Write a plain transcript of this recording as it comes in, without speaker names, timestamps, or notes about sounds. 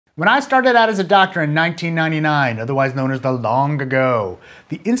When I started out as a doctor in 1999, otherwise known as the long ago,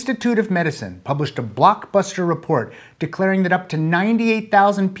 the Institute of Medicine published a blockbuster report declaring that up to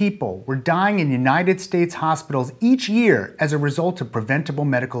 98,000 people were dying in United States hospitals each year as a result of preventable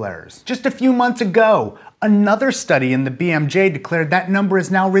medical errors. Just a few months ago, another study in the BMJ declared that number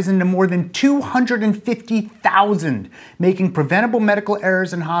has now risen to more than 250,000, making preventable medical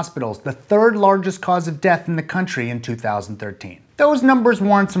errors in hospitals the third largest cause of death in the country in 2013. Those numbers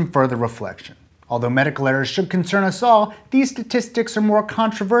warrant some further reflection. Although medical errors should concern us all, these statistics are more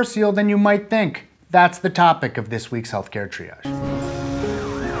controversial than you might think. That's the topic of this week's Healthcare Triage.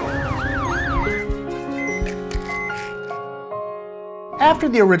 After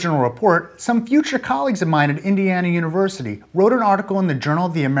the original report, some future colleagues of mine at Indiana University wrote an article in the Journal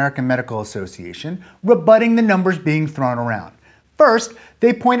of the American Medical Association rebutting the numbers being thrown around. First,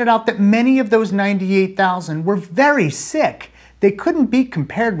 they pointed out that many of those 98,000 were very sick. They couldn't be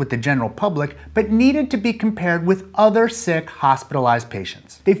compared with the general public, but needed to be compared with other sick, hospitalized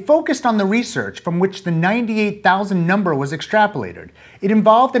patients. They focused on the research from which the 98,000 number was extrapolated. It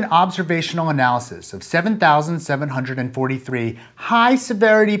involved an observational analysis of 7,743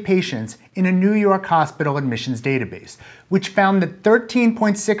 high-severity patients in a New York hospital admissions database, which found that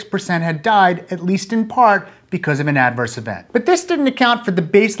 13.6% had died, at least in part, because of an adverse event. But this didn't account for the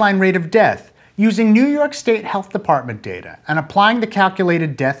baseline rate of death. Using New York State Health Department data and applying the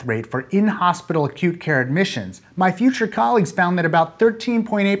calculated death rate for in-hospital acute care admissions, my future colleagues found that about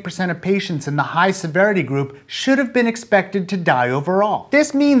 13.8% of patients in the high-severity group should have been expected to die overall.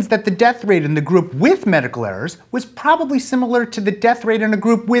 This means that the death rate in the group with medical errors was probably similar to the death rate in a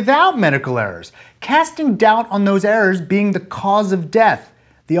group without medical errors, casting doubt on those errors being the cause of death.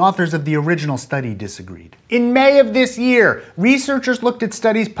 The authors of the original study disagreed. In May of this year, researchers looked at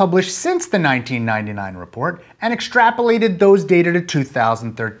studies published since the 1999 report and extrapolated those data to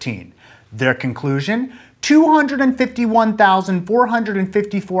 2013. Their conclusion?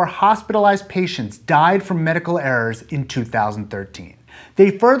 251,454 hospitalized patients died from medical errors in 2013.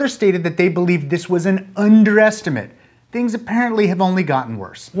 They further stated that they believed this was an underestimate. Things apparently have only gotten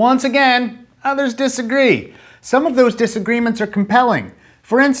worse. Once again, others disagree. Some of those disagreements are compelling.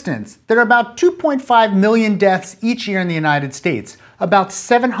 For instance, there are about 2.5 million deaths each year in the United States, about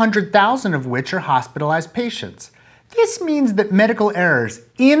 700,000 of which are hospitalized patients. This means that medical errors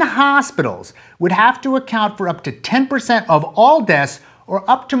in hospitals would have to account for up to 10% of all deaths or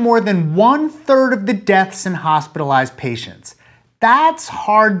up to more than 1/3 of the deaths in hospitalized patients. That's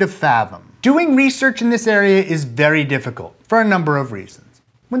hard to fathom. Doing research in this area is very difficult for a number of reasons.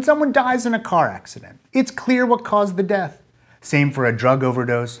 When someone dies in a car accident, it's clear what caused the death. Same for a drug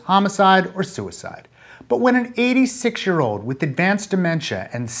overdose, homicide, or suicide. But when an 86-year-old with advanced dementia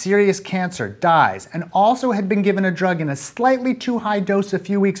and serious cancer dies and also had been given a drug in a slightly too high dose a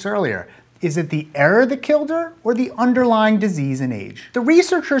few weeks earlier, is it the error that killed her or the underlying disease and age? The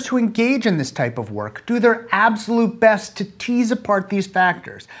researchers who engage in this type of work do their absolute best to tease apart these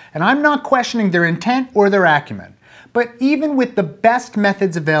factors, and I'm not questioning their intent or their acumen. But even with the best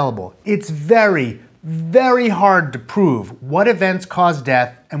methods available, it's very hard to prove what events cause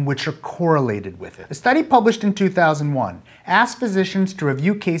death and which are correlated with it. A study published in 2001 asked physicians to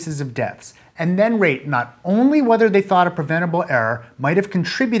review cases of deaths and then rate not only whether they thought a preventable error might have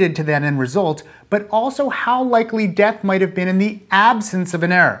contributed to that end result, but also how likely death might have been in the absence of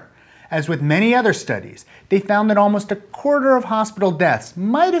an error. As with many other studies, they found that almost a quarter of hospital deaths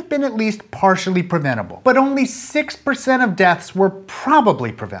might have been at least partially preventable, but only 6% of deaths were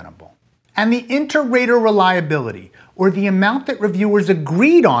probably preventable. And the inter-rater reliability, or the amount that reviewers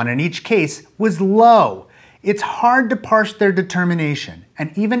agreed on in each case, was low. It's hard to parse their determination,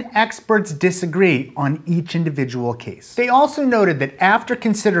 and even experts disagree on each individual case. They also noted that after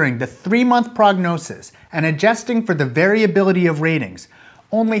considering the 3-month prognosis and adjusting for the variability of ratings,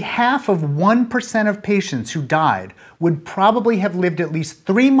 only half of 1% of patients who died would probably have lived at least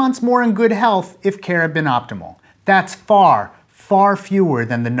 3 months more in good health if care had been optimal. That's far fewer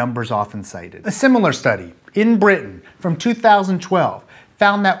than the numbers often cited. A similar study in Britain from 2012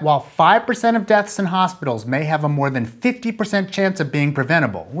 found that while 5% of deaths in hospitals may have a more than 50% chance of being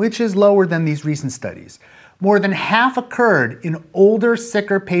preventable, which is lower than these recent studies, more than half occurred in older,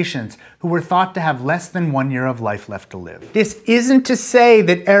 sicker patients who were thought to have less than 1 year of life left to live. This isn't to say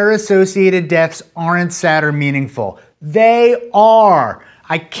that error-associated deaths aren't sad or meaningful. They are.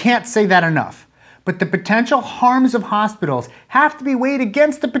 I can't say that enough. But the potential harms of hospitals have to be weighed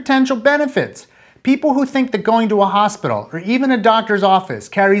against the potential benefits. People who think that going to a hospital or even a doctor's office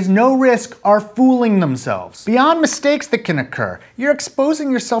carries no risk are fooling themselves. Beyond mistakes that can occur, you're exposing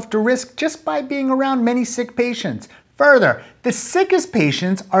yourself to risk just by being around many sick patients. Further, the sickest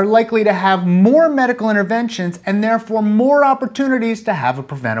patients are likely to have more medical interventions and therefore more opportunities to have a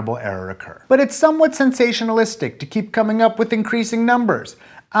preventable error occur. But it's somewhat sensationalistic to keep coming up with increasing numbers.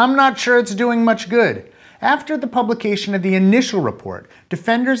 I'm not sure it's doing much good. After the publication of the initial report,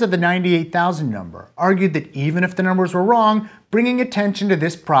 defenders of the 98,000 number argued that even if the numbers were wrong, bringing attention to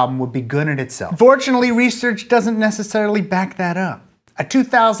this problem would be good in itself. Fortunately, research doesn't necessarily back that up. A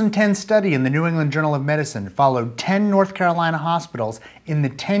 2010 study in the New England Journal of Medicine followed 10 North Carolina hospitals in the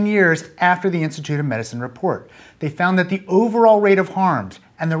 10 years after the Institute of Medicine report. They found that the overall rate of harms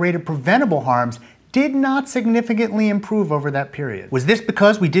and the rate of preventable harms did not significantly improve over that period. Was this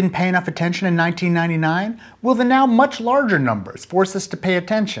because we didn't pay enough attention in 1999? Will the now much larger numbers force us to pay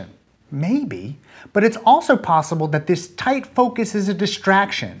attention? Maybe, but it's also possible that this tight focus is a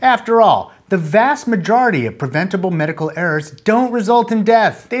distraction. After all, the vast majority of preventable medical errors don't result in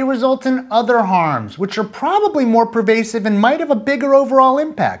death. They result in other harms, which are probably more pervasive and might have a bigger overall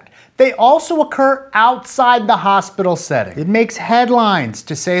impact. They also occur outside the hospital setting. It makes headlines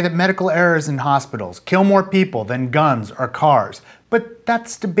to say that medical errors in hospitals kill more people than guns or cars, but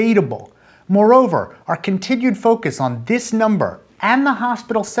that's debatable. Moreover, our continued focus on this number and the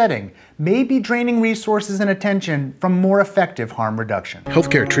hospital setting may be draining resources and attention from more effective harm reduction.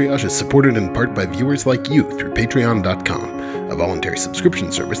 Healthcare Triage is supported in part by viewers like you through Patreon.com, a voluntary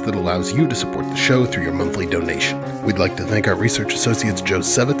subscription service that allows you to support the show through your monthly donation. We'd like to thank our research associates Joe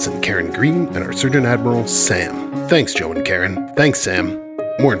Sevitz and Karen Green, and our Surgeon Admiral, Sam. Thanks, Joe and Karen. Thanks, Sam.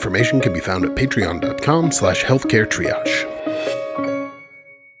 More information can be found at patreon.com/healthcaretriage.